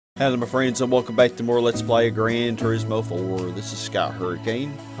Hello my friends and welcome back to more Let's Play Gran Turismo 4. This is Scott Hurricane.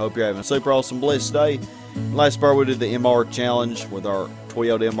 Hope you're having a super awesome blessed day. Last part we did the MR challenge with our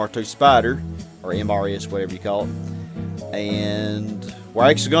Toyota MR2 Spyder, or MRS, whatever you call it. And we're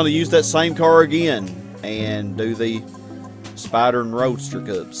actually going to use that same car again and do the Spicer and Roadster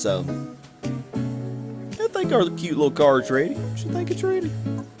Cup. So, I think our cute little car is ready. Do you think it's ready?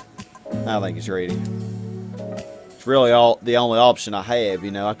 I think it's ready. It's really the only option I have,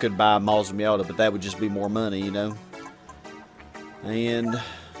 you know. I could buy a Mazda, but that would just be more money, you know. And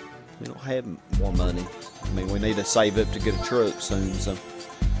we don't have more money. I mean, we need to save up to get a truck soon, so.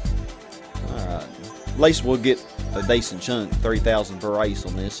 Alright. At least we'll get a decent chunk, 3,000 per race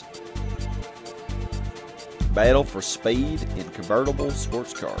on this. Battle for speed in convertible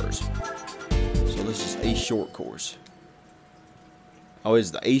sports cars. So this is East Short Course. Oh,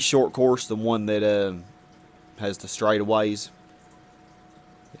 is the East Short Course the one that has the straightaways?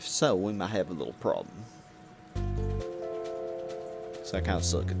 If so, we might have a little problem. So I kind of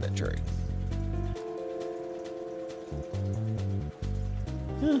suck at that track.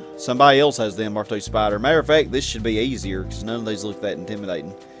 Somebody else has the MR2 Spyder. Matter of fact, this should be easier because none of these look that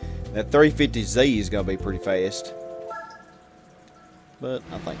intimidating. That 350Z is going to be pretty fast. But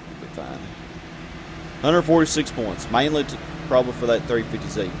I think we'll be fine. 146 points. Mainly probably for that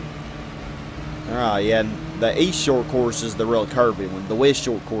 350Z. Alright, yeah, and the East Short Course is the real curvy one. The West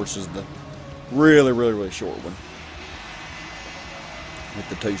Short Course is the really short one. With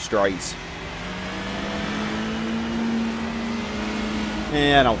the two straights.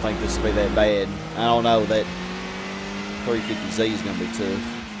 Yeah, I don't think this will be that bad. I don't know, that 350Z is going to be tough.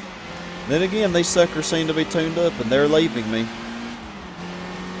 Then again, these suckers seem to be tuned up and they're leaving me.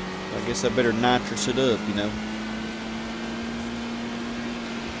 I guess I better nitrous it up, you know.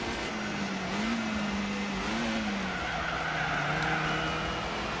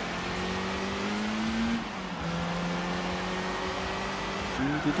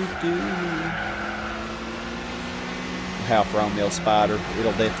 Half round mill Spyder,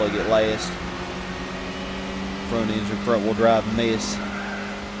 it'll definitely get last. Front engine, front wheel drive mess.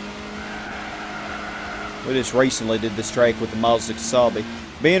 We just recently did this track with the Mazda Kasabi.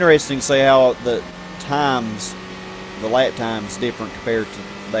 Be interesting to see how the times, the lap times, different compared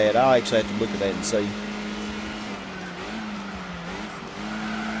to that. I actually have to look at that and see.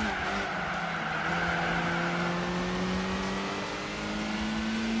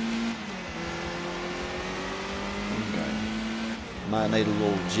 Might need a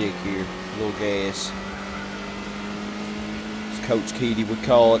little jig here, a little gas. As Coach Keedy would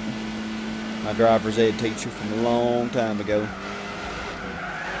call it. My driver's ed teacher from a long time ago.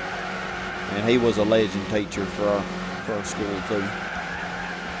 And he was a legend teacher for our school too.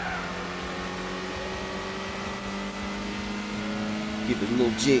 Give it a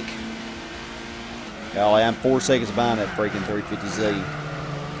little jig. Golly, I'm 4 seconds behind that freaking 350Z.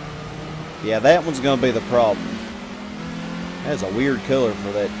 Yeah, that one's going to be the problem. That's a weird color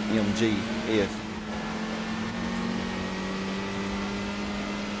for that MGF.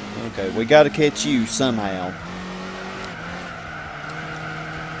 Okay, we got to catch you somehow.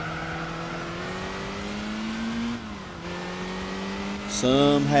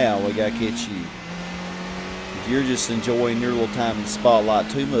 Somehow we got to catch you. You're just enjoying your little time in the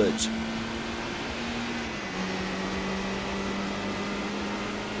spotlight too much.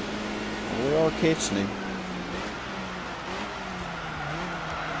 Well, we are catching him.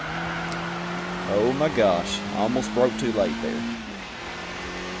 Oh my gosh, I almost broke too late there.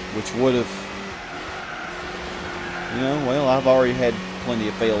 Which would have, you know, well, I've already had plenty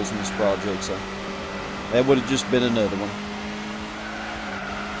of fails in this project, so that would have just been another one.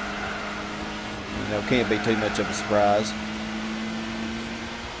 You know, can't be too much of a surprise.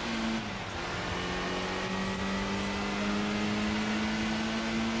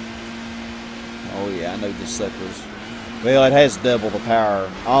 Oh yeah, I know this sucker's. Well, it has double the power,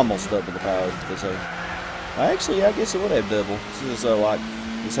 almost double the power. So, actually, I guess it would have double. So, like,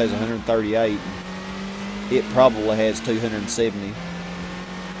 this has 138. It probably has 270.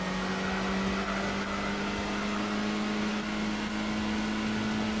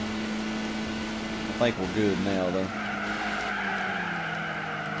 I think we're good now, though.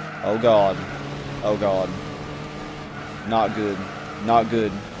 Oh God! Oh God! Not good. Not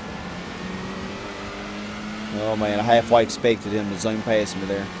good. Oh man, I halfway expected him to zoom past me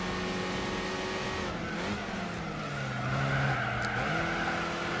there.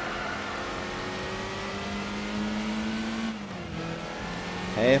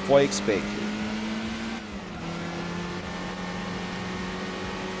 Halfway expected.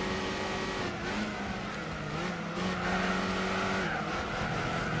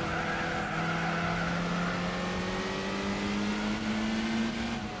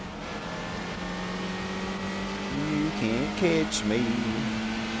 can't catch me.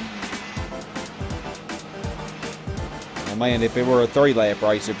 Oh man, if it were a 3-lap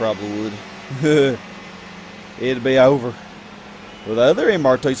race, it probably would. It'd be over. Well, the other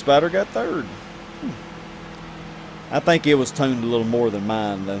MR2 Spyder got third. I think it was tuned a little more than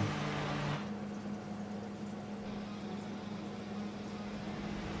mine, though.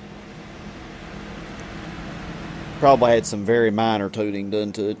 Probably had some very minor tuning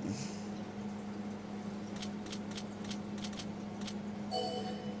done to it.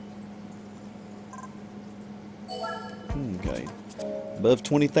 Okay. Above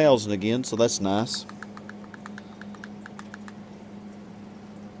 20,000 again, so that's nice.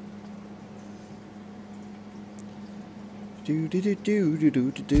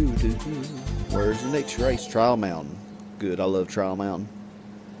 Where's the next race? Trial Mountain. Good, I love Trial Mountain.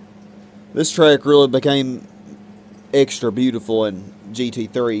 This track really became extra beautiful in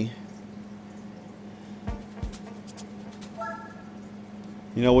GT3.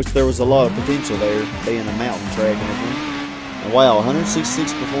 You know, which there was a lot of potential there, being a mountain track and everything. And wow,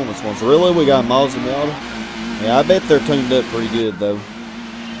 166 performance points. Really? We got Maserati? Yeah, I bet they're tuned up pretty good, though.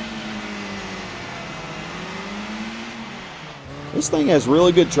 This thing has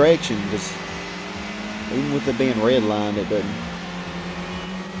really good traction, because even with it being redlined, it doesn't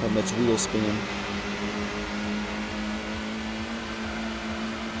have much wheel spin.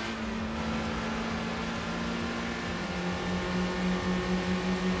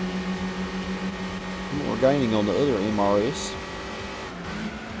 We're gaining on the other MRS.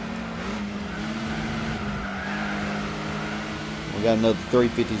 We got another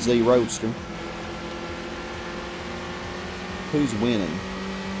 350Z Roadster. Who's winning?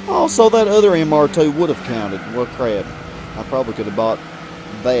 Also, that other MR2 would have counted. Well, crap. I probably could have bought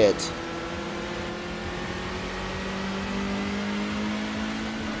that.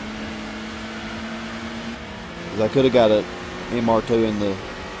 Because I could have got an MR2 in the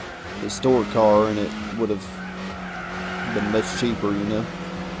historic car and it would have been much cheaper, you know.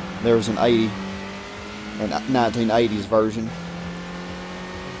 There was an 1980s version.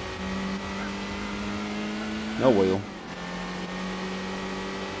 Oh well.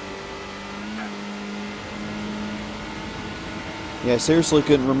 Yeah, I seriously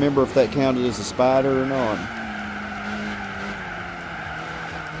couldn't remember if that counted as a Spyder or not.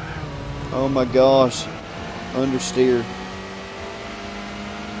 Oh my gosh. Understeer.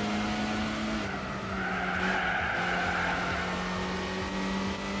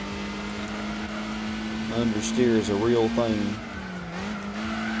 Understeer is a real thing.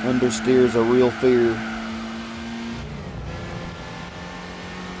 Understeer is a real fear.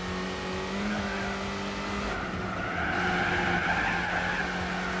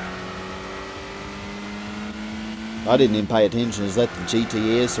 I didn't even pay attention. Is that the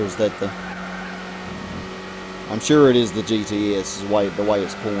GTS or is that the... I'm sure it is the GTS, the way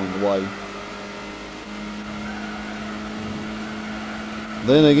it's pulling away.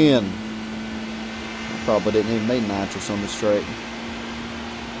 Then again, probably didn't even need nitrous on this track.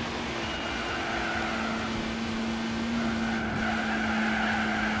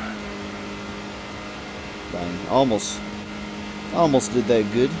 Dang, almost did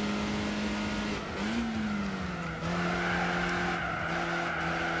that good.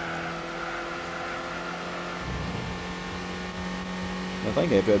 I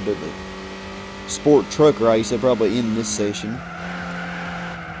think after I do the sport truck race, I'll probably end this session.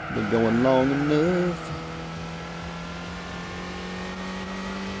 Been going long enough.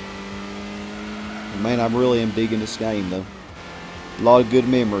 Man, I really am digging this game though. A lot of good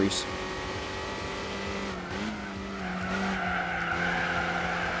memories.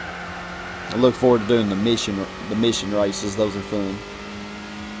 I look forward to doing the mission races. Those are fun.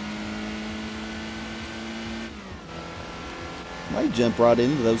 I might jump right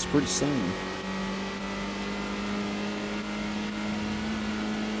into those pretty soon.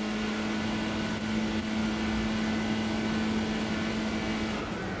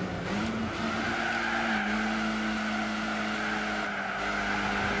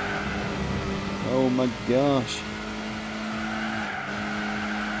 Oh my gosh.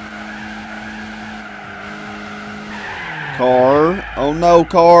 Car. Oh no,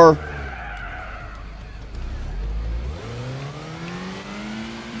 car.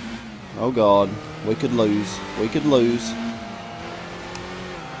 Oh God, we could lose. We could lose.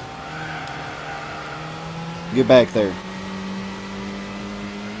 Get back there.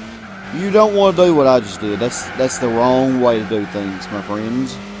 You don't want to do what I just did. That's the wrong way to do things, my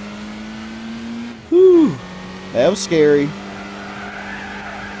friends. Whew. That was scary.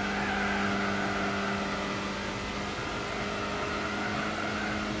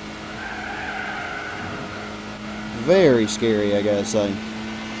 Very scary, I gotta say.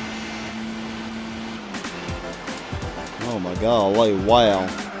 Oh my golly, wow.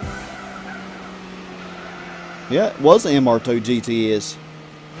 Yeah, it was an MR2 GTS.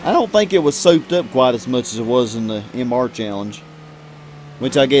 I don't think it was souped up quite as much as it was in the MR Challenge.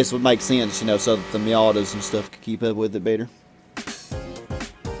 Which I guess would make sense, you know, so that the Miatas and stuff could keep up with it better. Because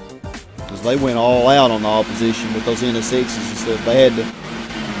they went all out on the opposition with those NSXs and stuff. They had to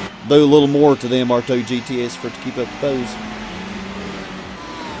do a little more to the MR2 GTS for it to keep up with those.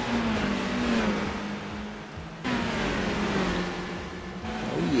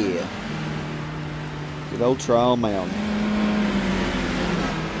 Oh yeah. Good old Trial Mountain.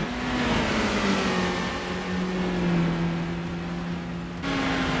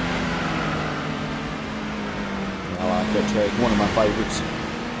 I like that track, one of my favorites.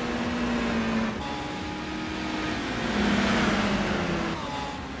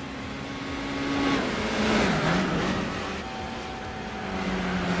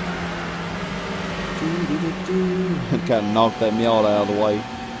 It kind of knocked that Miata out of the way.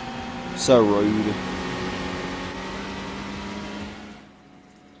 So rude.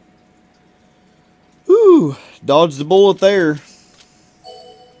 Whew, dodged the bullet there.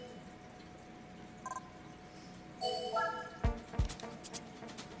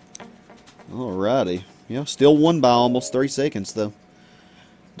 Alrighty. Yeah, still won by almost 3 seconds though.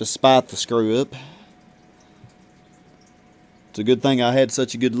 Despite the screw up. It's a good thing I had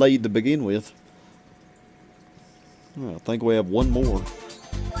such a good lead to begin with. I think we have one more.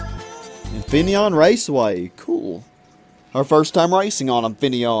 Infineon Raceway. Cool. Our first time racing on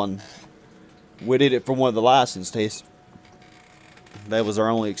Infineon. We did it for one of the license tests. That was our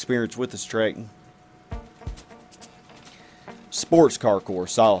only experience with this track. Sports car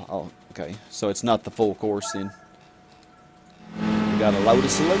course. Oh, okay. So it's not the full course then. We got a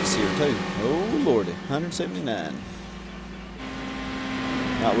Lotus Elise here too. Oh lordy. 179.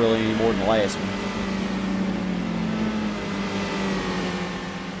 Not really any more than the last one.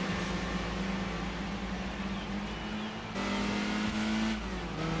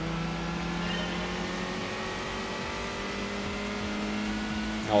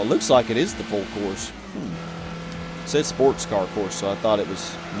 Oh, it looks like it is the full course. It said sports car course, so I thought it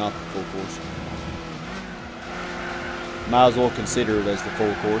was not the full course. Might as well consider it as the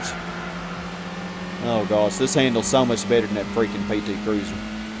full course. Oh gosh, this handles so much better than that freaking PT Cruiser.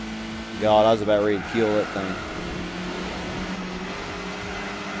 God, I was about ready to kill that thing.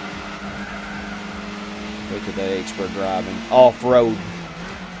 Look at that expert driving. Off-road.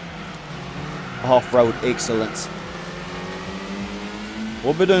 Off-road excellence.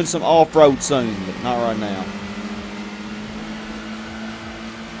 We'll be doing some off-road soon, but not right now.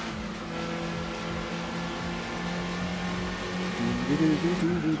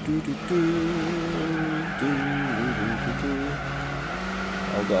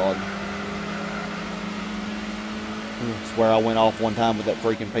 Oh God. I swear I went off one time with that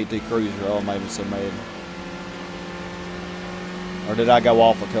freaking PT Cruiser. Oh, it made me so mad. Or did I go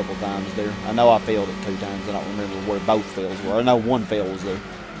off a couple times there? I know I failed it 2 times. I don't remember where both fails were. I know one fail was there.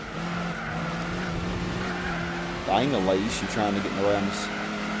 Dang, Elise, you trying to get me around this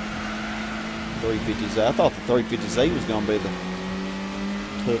 350Z. I thought the 350Z was going to be the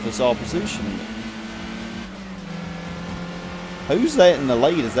toughest opposition. Who's that in the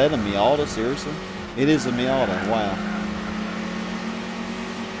lead? Is that a Miata? Seriously? It is a Miata. Wow.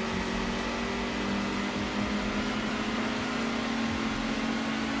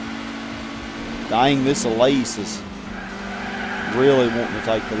 Dang, this Elise is really wanting to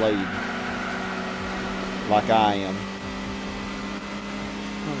take the lead. Like I am.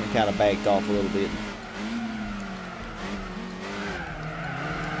 I kind of backed off a little bit.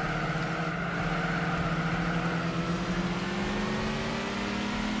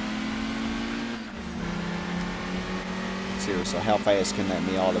 Seriously, how fast can that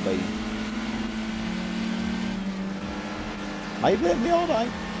Miata be? Maybe that Miata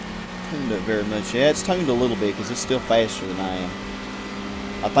ain't tuned up very much. Yeah, it's tuned a little bit because it's still faster than I am.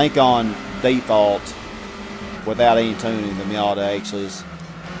 I think on default, without any tuning, the Miata actually is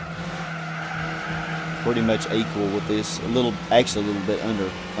pretty much equal with this. Actually a little bit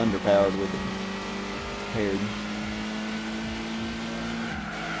underpowered with it compared.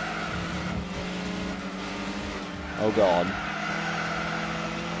 Oh God.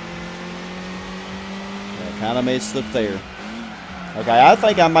 Yeah, kind of messed up there. Okay, I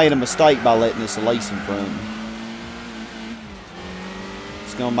think I made a mistake by letting this Elise in front of me.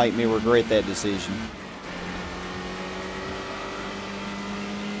 It's going to make me regret that decision.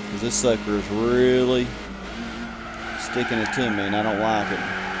 Because this sucker is really sticking it to me and I don't like it.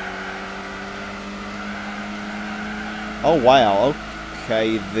 Oh, wow.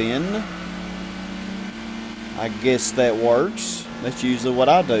 Okay, then. I guess that works. That's usually what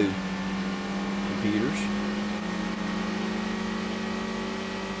I do. Computers.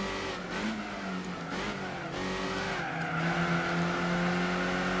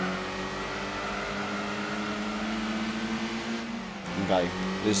 Okay,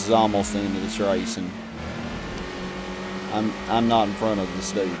 this is almost the end of this race, and I'm not in front of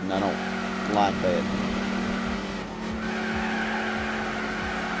this dude, and I don't like that.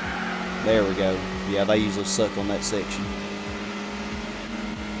 There we go. Yeah, they usually suck on that section.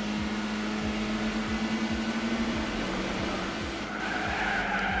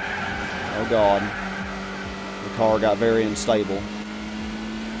 Oh God, the car got very unstable.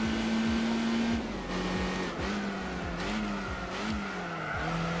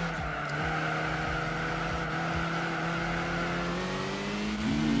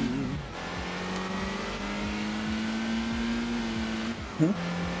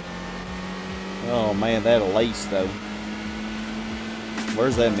 Oh man, that lace though.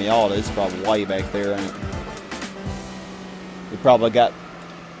 Where's that Miata? It's probably way back there, ain't it? We probably got,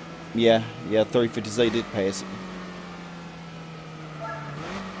 yeah, 350Z did pass it.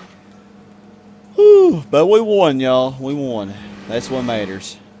 Whew, but we won, y'all. We won. That's what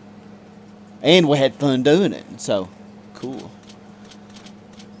matters. And we had fun doing it, so cool.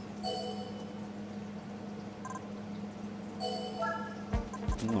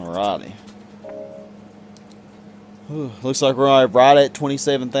 Alrighty. Looks like we're right at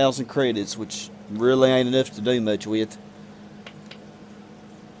 27,000 credits, which really ain't enough to do much with.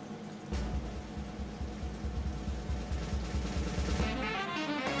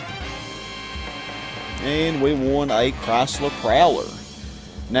 And we won a Chrysler Prowler.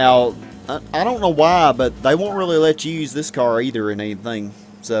 Now, I don't know why, but they won't really let you use this car either in anything.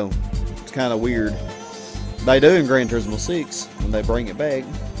 So, it's kind of weird. They do in Gran Turismo 6 when they bring it back.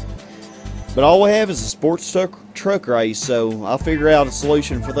 But all we have is a sports truck race, so I'll figure out a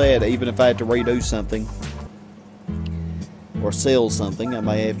solution for that, even if I have to redo something. Or sell something, I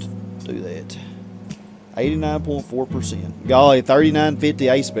may have to do that. 89.4%. Golly, 3950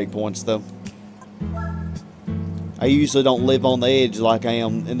 A-Spec points, though. I usually don't live on the edge like I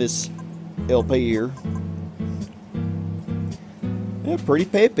am in this LP here. Yeah, pretty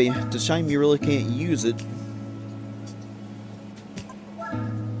peppy. It's a shame you really can't use it.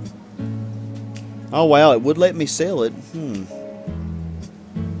 Oh wow, it would let me sell it. I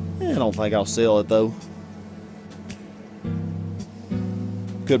don't think I'll sell it though.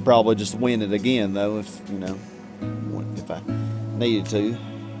 Could probably just win it again though, if you know, if I needed to.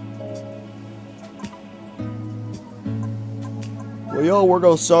 Well, y'all, we're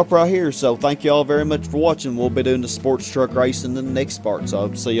gonna stop right here. So thank y'all very much for watching. We'll be doing the sports truck racing in the next part. So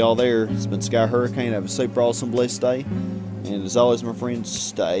I'll see y'all there. It's been Sky Hurricane. Have a super awesome, blessed day. And as always, my friends,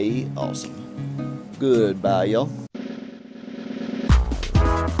 stay awesome. Goodbye, y'all.